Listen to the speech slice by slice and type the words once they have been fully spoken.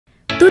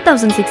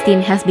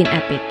2016 has been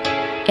epic.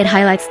 It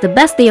highlights the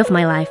best day of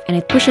my life and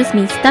it pushes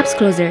me steps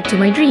closer to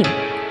my dream.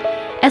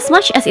 As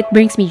much as it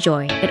brings me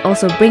joy, it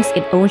also brings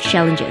its own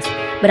challenges,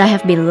 but I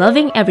have been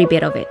loving every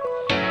bit of it.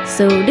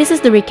 So this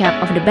is the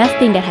recap of the best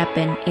thing that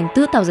happened in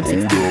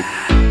 2016.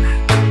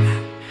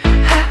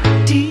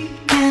 How deep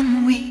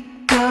can we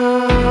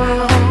go?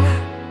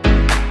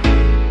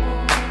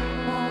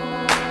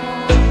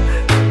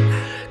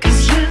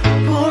 'Cause you're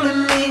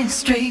pulling me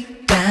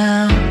straight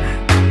down.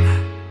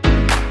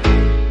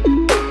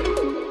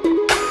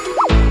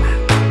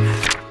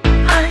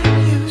 I'm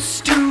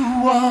used to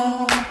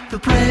all the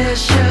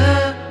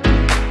pressure.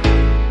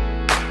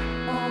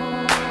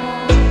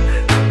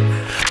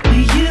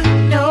 You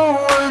know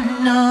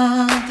I'm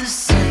not the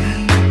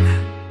same.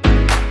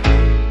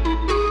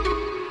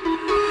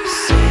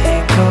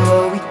 Say go,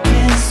 we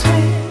can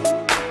swim.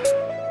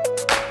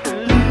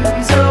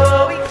 Lose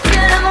all we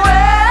can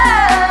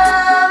win.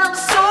 I'm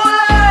so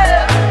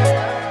alive.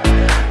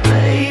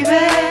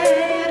 Baby,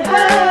 it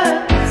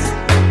hurts.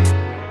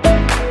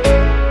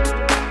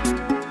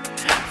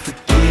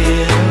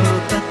 Forget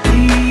about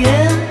the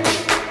end.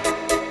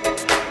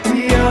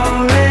 We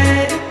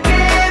already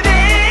gave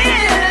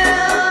in.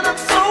 I'm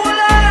so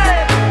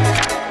alive.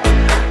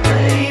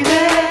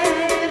 Baby,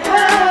 it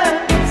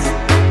hurts.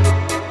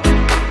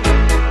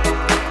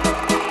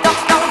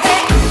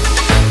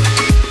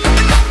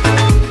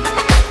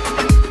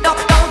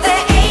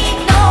 There ain't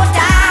no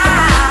doubt.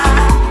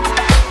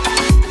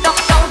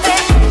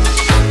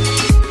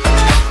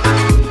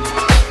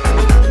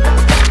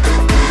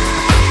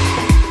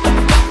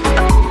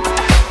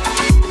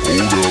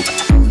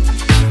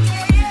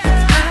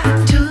 I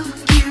took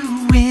you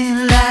in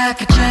like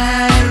a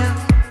child.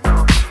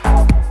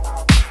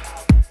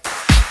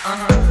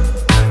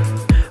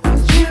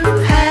 You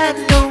had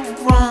no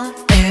one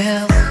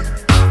else.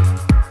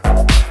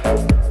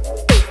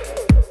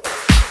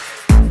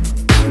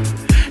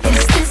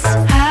 Is this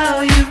how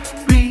you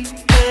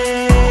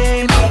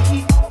repay me?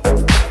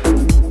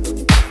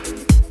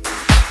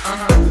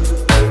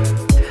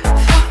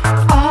 For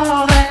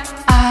all that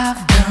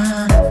I've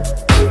done.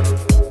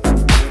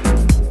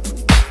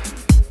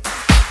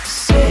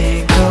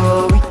 Say go,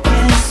 we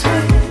can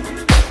swim.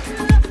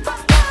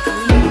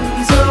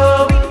 Lose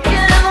all we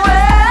can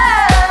win.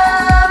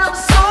 I'm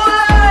so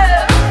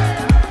alive.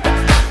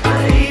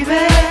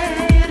 Baby,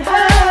 it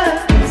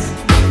hurts.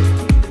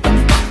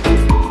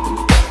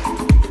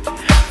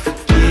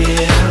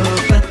 Forget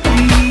about the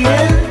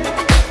end.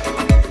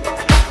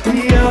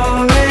 We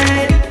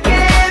already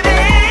gave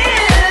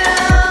in.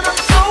 I'm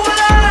so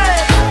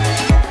alive.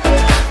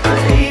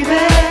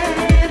 Baby,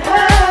 it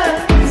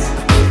hurts.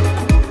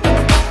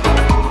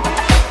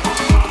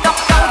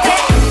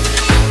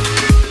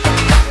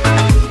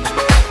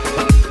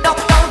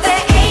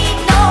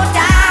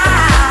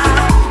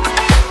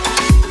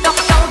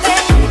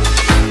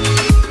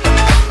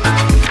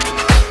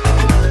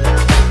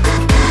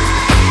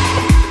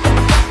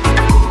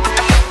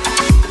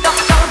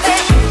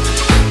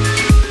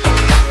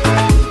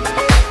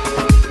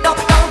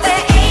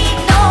 There ain't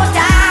no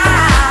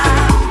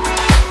doubt.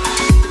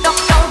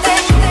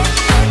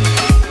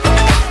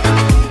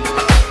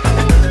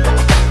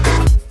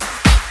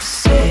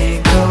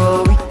 Say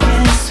go, we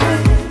can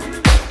swim.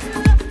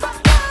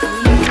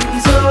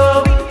 Lose all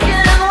we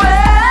can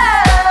win.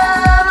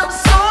 I'm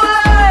so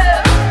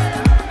alive.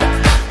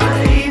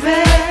 Baby,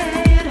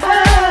 it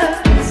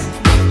hurts.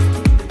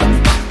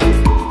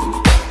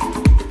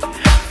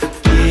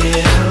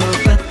 Forget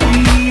about the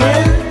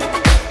end.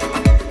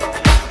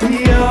 We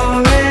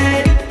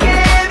already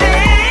gave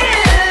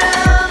in.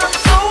 I'm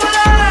so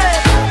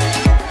alive.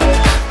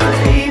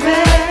 Baby,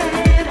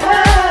 it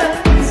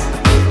hurts.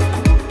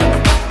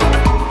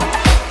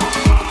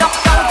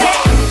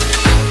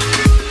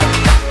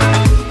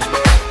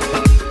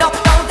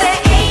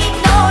 There ain't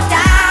no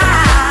doubt.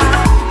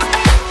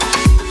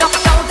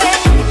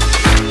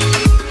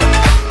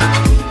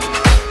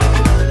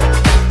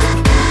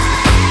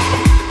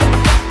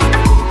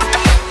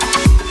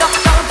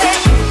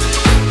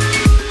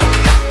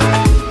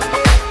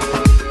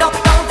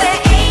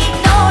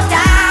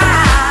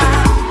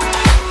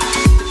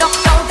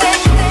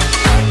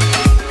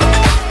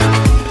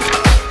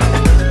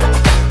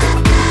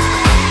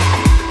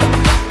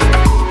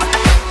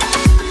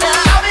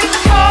 I've been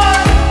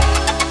caught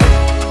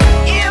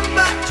in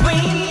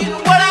between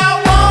what I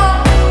want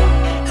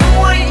and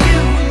what you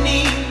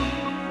need.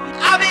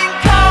 I've been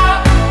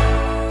caught,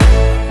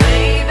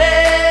 baby,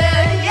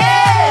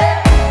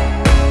 yeah.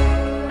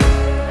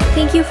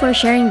 Thank you for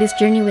sharing this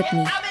journey with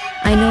me.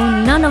 I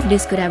know none of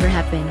this could ever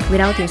happen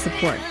without your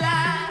support.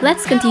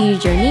 Let's continue your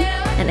journey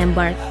and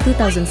embark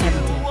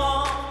 2017.